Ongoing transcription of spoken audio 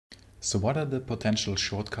So what are the potential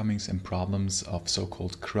shortcomings and problems of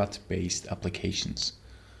so-called CRUD-based applications?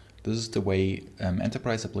 This is the way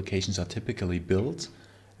enterprise applications are typically built,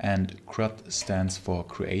 and CRUD stands for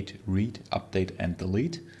create, read, update and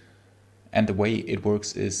delete. And the way it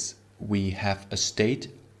works is we have a state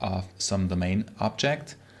of some domain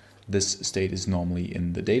object. This state is normally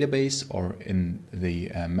in the database or in the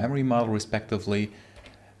memory model respectively,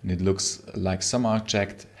 and it looks like some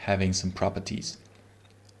object having some properties.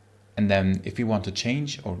 And then if we want to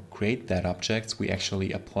change or create that object, we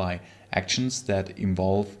actually apply actions that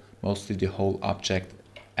involve mostly the whole object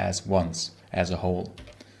as a whole.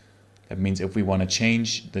 That means if we want to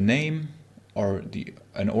change the name or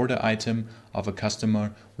an order item of a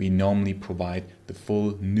customer, we normally provide the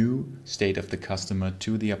full new state of the customer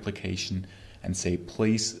to the application and say,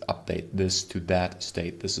 please update this to that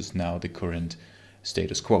state. This is now the current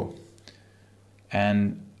status quo.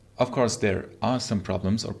 And of course, there are some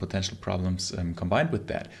problems or potential problems combined with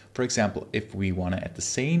that. For example, if we want to at the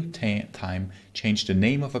same time change the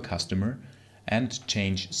name of a customer and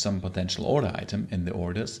change some potential order item in the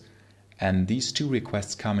orders, and these two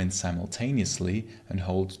requests come in simultaneously and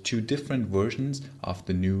hold two different versions of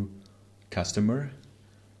the new customer,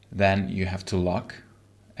 then you have to lock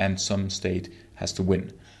and some state has to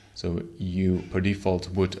win. So you per default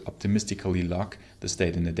would optimistically lock the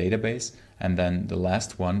state in the database, and then the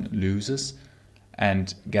last one loses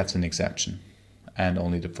and gets an exception. And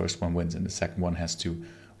only the first one wins, and the second one has to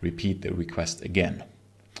repeat the request again.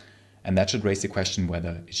 And that should raise the question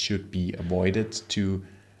whether it should be avoided to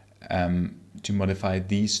modify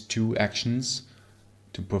these two actions,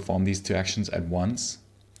 to perform these two actions at once,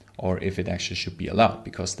 or if it actually should be allowed,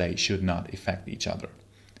 because they should not affect each other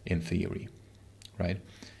in theory, right?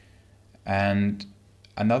 And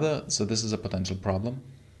so this is a potential problem.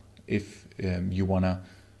 If you want to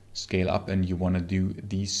scale up and you want to do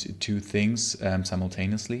these two things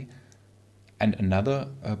simultaneously. And another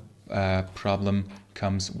problem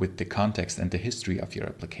comes with the context and the history of your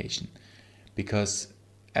application. Because,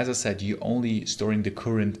 as I said, you're only storing the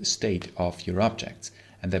current state of your objects.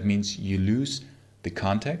 And that means you lose the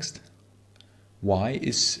context. Why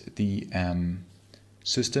is the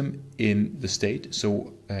system in the state,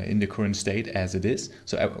 so in the current state as it is?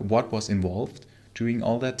 So what was involved during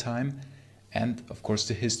all that time, and of course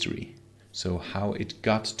the history. So how it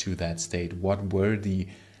got to that state, what were the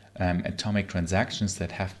atomic transactions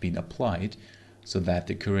that have been applied so that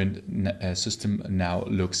the current system now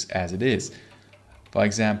looks as it is. For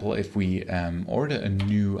example, if we order a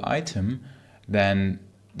new item, then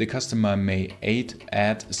the customer may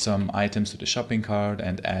add some items to the shopping cart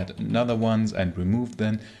and add another ones and remove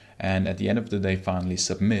them, and at the end of the day finally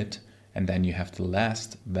submit, and then you have the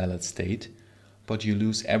last valid state, but you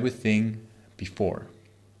lose everything before.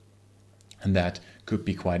 And that could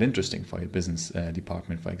be quite interesting for your business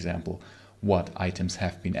department, for example, what items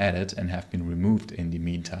have been added and have been removed in the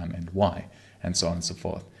meantime and why, and so on and so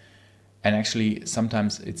forth. And actually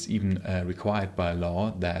sometimes it's even required by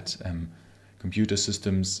law that computer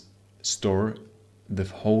systems store the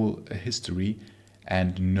whole history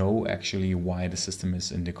and know actually why the system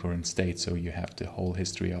is in the current state, so you have the whole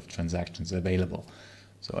history of transactions available.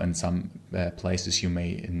 So in some places you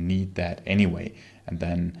may need that anyway, and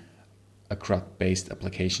then a CRUD-based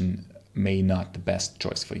application may not the best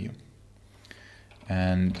choice for you.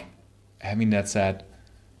 And having that said,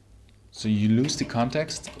 so you lose the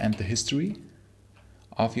context and the history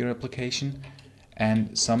of your application,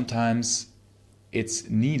 and sometimes it's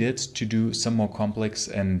needed to do some more complex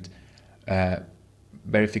and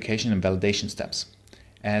verification and validation steps,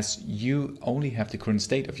 as you only have the current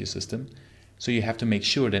state of your system. So you have to make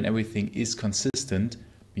sure that everything is consistent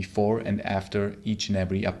before and after each and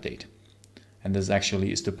every update. And this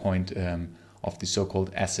actually is the point of the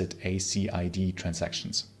so-called ACID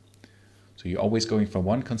transactions. So you're always going from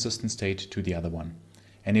one consistent state to the other one.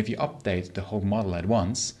 And if you update the whole model at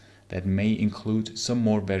once, that may include some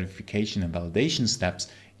more verification and validation steps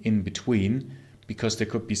in between, because there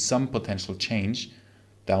could be some potential change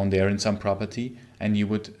down there in some property, and you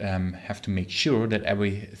would have to make sure that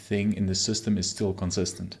everything in the system is still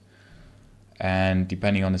consistent. And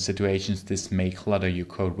depending on the situations, this may clutter your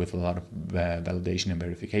code with a lot of validation and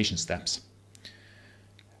verification steps.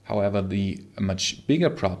 However, the much bigger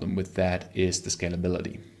problem with that is the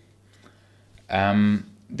scalability.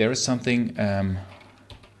 There is something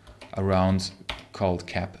around called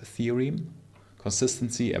CAP theorem,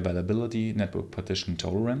 consistency, availability, network partition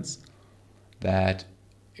tolerance, that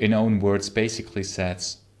in own words basically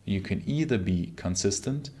says you can either be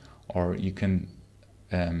consistent or you can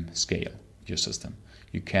scale your system.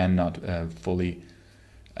 You cannot fully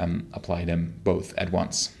apply them both at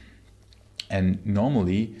once. And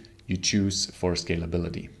normally you choose for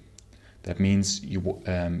scalability. That means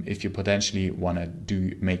if you potentially want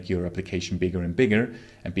to make your application bigger and bigger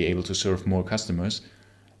and be able to serve more customers,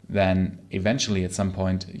 then eventually at some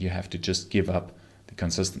point you have to just give up the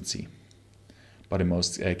consistency. But in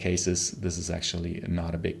most cases, this is actually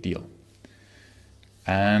not a big deal.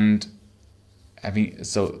 And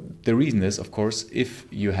so the reason is, of course, if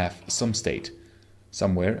you have some state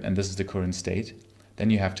somewhere, and this is the current state, then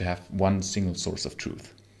you have to have one single source of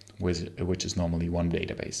truth, which is normally one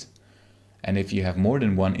database. And if you have more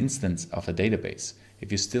than one instance of a database,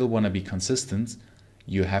 if you still want to be consistent,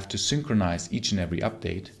 you have to synchronize each and every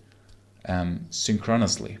update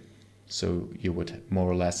synchronously. So you would more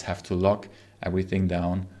or less have to lock everything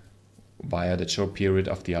down via the short period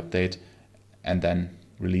of the update and then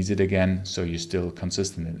release it again, so you're still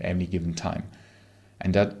consistent at any given time.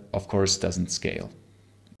 And that, of course, doesn't scale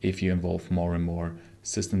if you involve more and more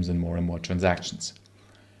systems and more transactions.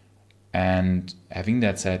 And having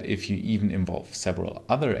that said, if you even involve several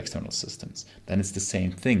other external systems, then it's the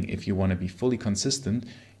same thing. If you want to be fully consistent,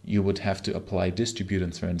 you would have to apply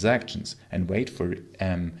distributed transactions and wait for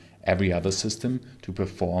every other system to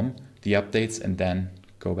perform the updates and then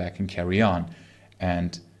go back and carry on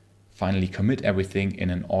and finally commit everything in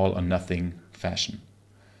an all or nothing fashion.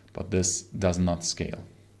 But this does not scale.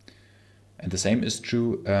 And the same is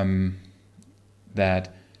true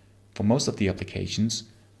that for most of the applications,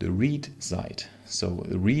 the read side, so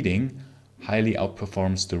the reading, highly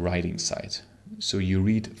outperforms the writing side. So you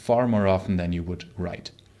read far more often than you would write.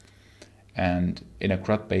 And in a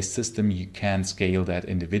CRUD-based system, you can scale that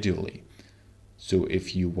individually. So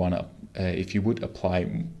if you would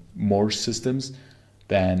apply more systems,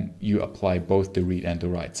 then you apply both the read and the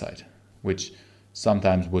write side, which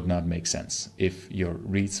sometimes would not make sense if your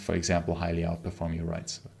reads, for example, highly outperform your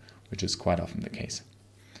writes, which is quite often the case.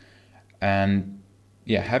 And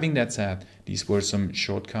yeah, having that said, these were some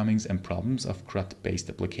shortcomings and problems of CRUD-based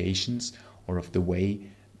applications or of the way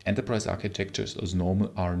enterprise architectures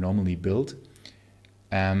are normally built.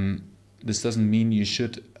 This doesn't mean you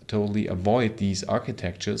should totally avoid these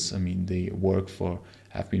architectures. I mean, they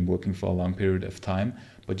have been working for a long period of time,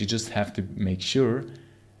 but you just have to make sure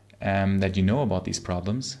that you know about these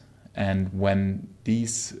problems, and when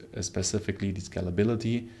these, specifically the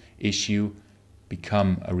scalability issue,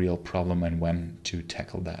 become a real problem and when to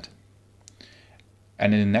tackle that.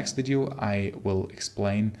 And in the next video, I will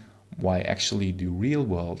explain why actually the real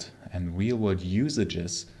world and real world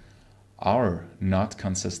usages are not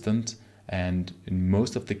consistent, and in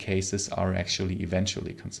most of the cases are actually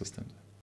eventually consistent.